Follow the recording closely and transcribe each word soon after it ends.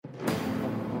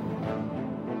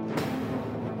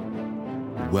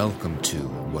Welcome to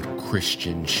What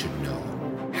Christians Should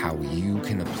Know, how you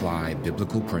can apply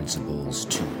biblical principles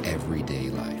to everyday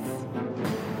life.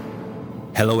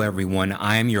 Hello everyone,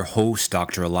 I am your host,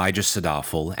 Dr. Elijah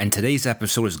Sadafel, and today's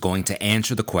episode is going to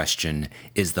answer the question,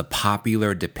 is the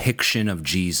popular depiction of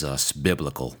Jesus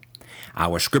biblical?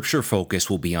 Our scripture focus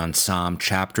will be on Psalm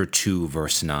chapter 2,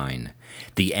 verse 9.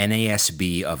 The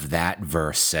NASB of that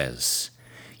verse says,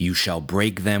 "You shall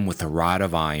break them with a rod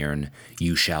of iron,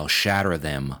 you shall shatter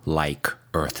them like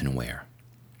earthenware."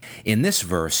 In this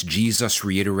verse, Jesus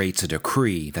reiterates a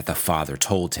decree that the Father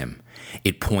told him.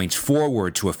 It points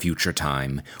forward to a future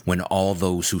time when all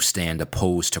those who stand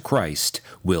opposed to Christ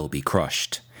will be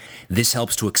crushed. This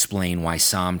helps to explain why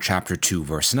Psalm chapter 2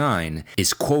 verse 9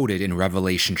 is quoted in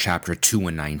Revelation chapter 2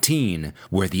 and 19,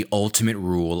 where the ultimate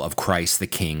rule of Christ the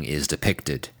King is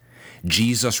depicted.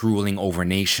 Jesus ruling over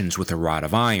nations with a rod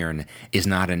of iron is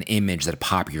not an image that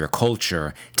popular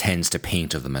culture tends to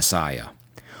paint of the Messiah.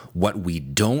 What we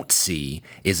don't see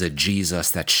is a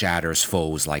Jesus that shatters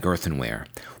foes like earthenware.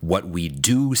 What we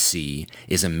do see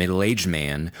is a middle-aged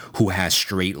man who has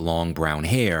straight, long brown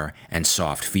hair and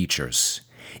soft features.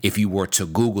 If you were to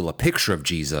Google a picture of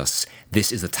Jesus,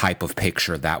 this is the type of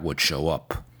picture that would show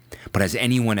up. But has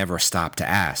anyone ever stopped to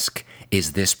ask,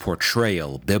 is this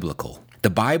portrayal biblical? The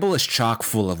Bible is chock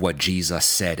full of what Jesus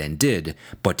said and did,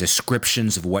 but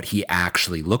descriptions of what he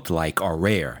actually looked like are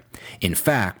rare. In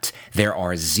fact, there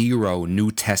are 0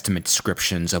 New Testament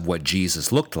descriptions of what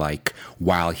Jesus looked like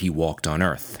while he walked on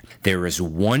earth. There is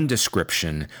 1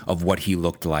 description of what he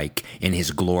looked like in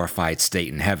his glorified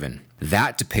state in heaven.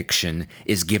 That depiction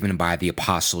is given by the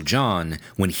Apostle John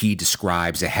when he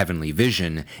describes a heavenly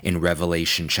vision in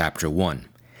Revelation chapter 1.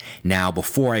 Now,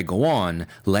 before I go on,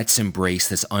 let's embrace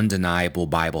this undeniable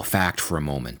Bible fact for a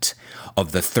moment.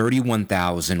 Of the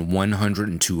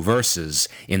 31,102 verses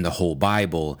in the whole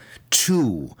Bible,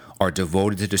 2 are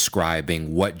devoted to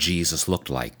describing what Jesus looked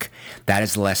like. That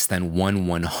is less than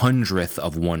 1/100th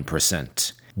of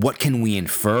 1%. What can we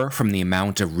infer from the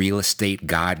amount of real estate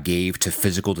God gave to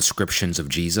physical descriptions of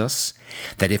Jesus?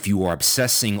 That if you are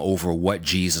obsessing over what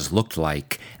Jesus looked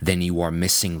like, then you are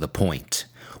missing the point.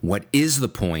 What is the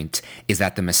point is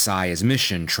that the Messiah's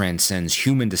mission transcends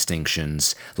human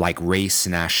distinctions like race,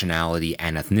 nationality,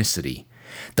 and ethnicity.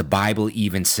 The Bible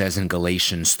even says in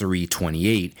Galatians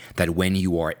 3:28 that when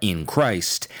you are in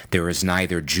Christ, there is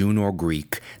neither Jew nor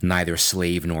Greek, neither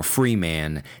slave nor free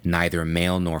man, neither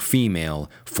male nor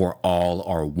female, for all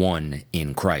are one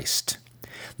in Christ.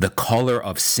 The color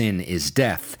of sin is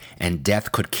death, and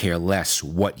death could care less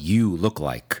what you look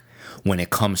like. When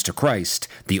it comes to Christ,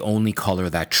 the only color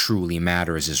that truly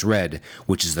matters is red,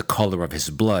 which is the color of his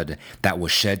blood that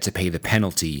was shed to pay the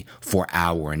penalty for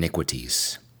our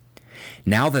iniquities.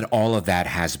 Now that all of that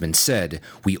has been said,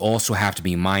 we also have to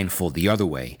be mindful the other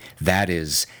way, that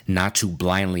is, not to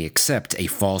blindly accept a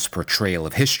false portrayal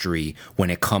of history when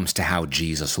it comes to how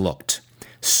Jesus looked.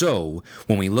 So,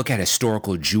 when we look at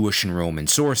historical Jewish and Roman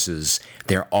sources,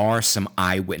 there are some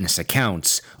eyewitness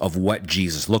accounts of what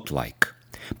Jesus looked like.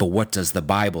 But what does the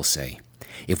Bible say?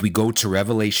 If we go to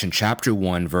Revelation chapter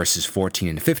 1, verses 14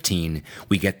 and 15,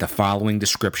 we get the following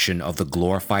description of the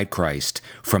glorified Christ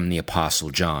from the Apostle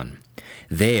John.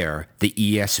 There, the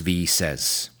ESV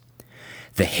says,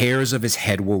 "The hairs of his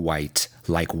head were white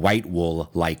wool,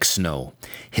 like snow.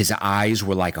 His eyes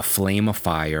were like a flame of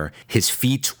fire. His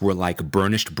feet were like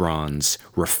burnished bronze,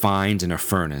 refined in a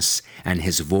furnace, and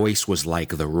his voice was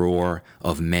like the roar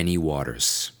of many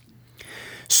waters."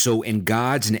 So in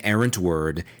God's inerrant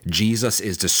word, Jesus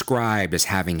is described as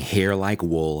having hair like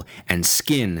wool and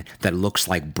skin that looks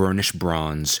like burnished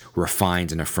bronze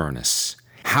refined in a furnace.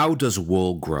 How does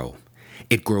wool grow?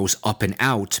 It grows up and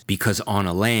out because on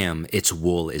a lamb its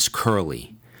wool is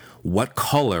curly. What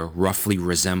color roughly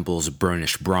resembles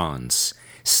burnished bronze?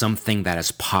 Something that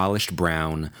is polished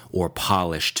brown or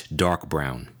polished dark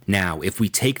brown. Now, if we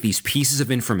take these pieces of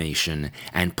information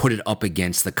and put it up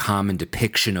against the common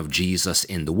depiction of Jesus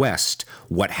in the West,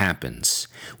 what happens?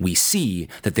 We see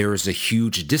that there is a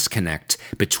huge disconnect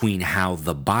between how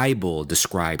the Bible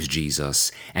describes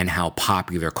Jesus and how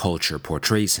popular culture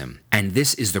portrays him. And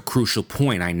this is the crucial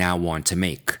point I now want to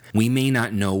make. We may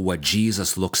not know what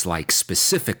Jesus looks like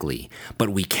specifically,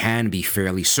 but we can be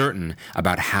fairly certain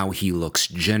about how he looks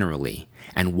generally.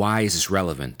 And why is this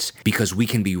relevant? Because we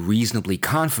can be reasonably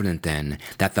confident then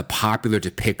that the popular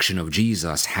depiction of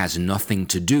Jesus has nothing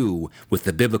to do with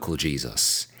the biblical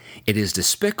Jesus. It is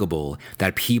despicable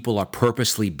that people are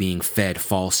purposely being fed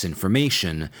false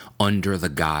information under the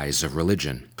guise of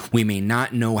religion. We may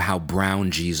not know how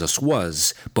brown Jesus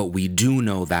was, but we do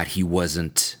know that he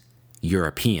wasn't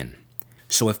European.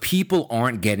 So if people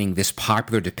aren't getting this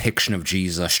popular depiction of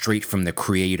Jesus straight from the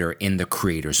Creator in the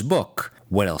Creator's book,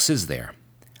 what else is there?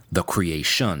 The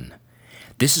creation.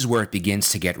 This is where it begins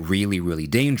to get really, really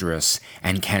dangerous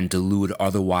and can delude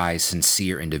otherwise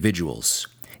sincere individuals.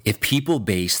 If people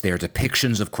base their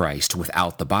depictions of Christ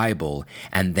without the Bible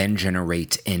and then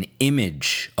generate an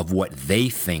image of what they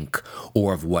think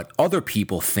or of what other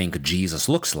people think Jesus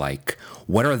looks like,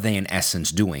 what are they in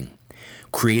essence doing?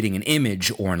 Creating an image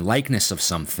or an likeness of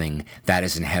something that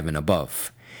is in heaven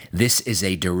above. This is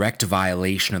a direct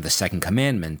violation of the second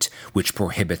commandment, which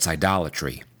prohibits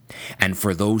idolatry. And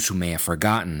for those who may have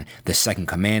forgotten, the second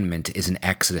commandment is in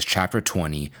Exodus chapter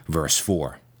 20, verse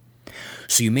 4.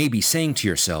 So you may be saying to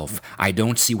yourself, I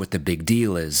don't see what the big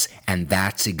deal is, and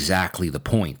that's exactly the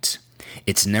point.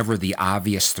 It's never the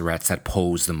obvious threats that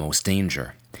pose the most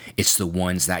danger. It's the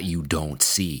ones that you don't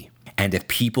see. And if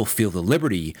people feel the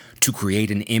liberty to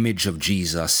create an image of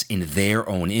Jesus in their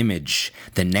own image,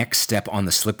 the next step on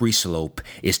the slippery slope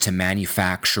is to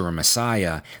manufacture a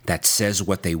Messiah that says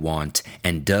what they want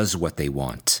and does what they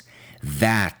want.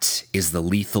 That is the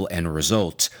lethal end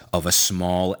result of a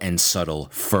small and subtle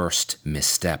first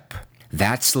misstep.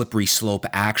 That slippery slope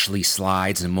actually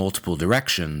slides in multiple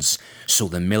directions, so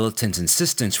the militant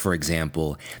insistence, for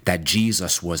example, that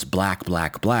Jesus was black,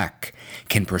 black, black,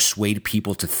 can persuade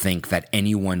people to think that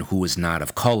anyone who is not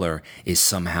of color is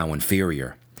somehow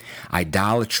inferior.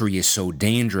 Idolatry is so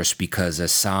dangerous because,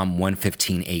 as Psalm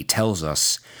 115:8 tells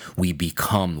us, we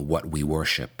become what we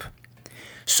worship.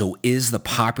 So is the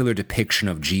popular depiction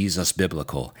of Jesus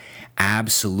biblical?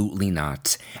 Absolutely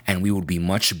not. And we would be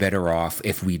much better off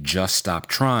if we just stopped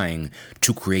trying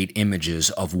to create images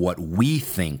of what we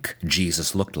think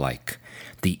Jesus looked like.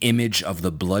 The image of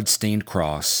the blood-stained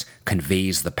cross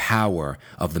conveys the power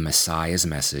of the Messiah's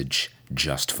message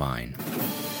just fine.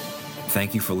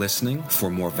 Thank you for listening. For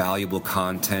more valuable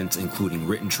content, including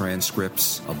written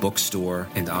transcripts, a bookstore,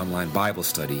 and online Bible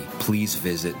study, please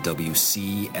visit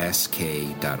wcsk.org.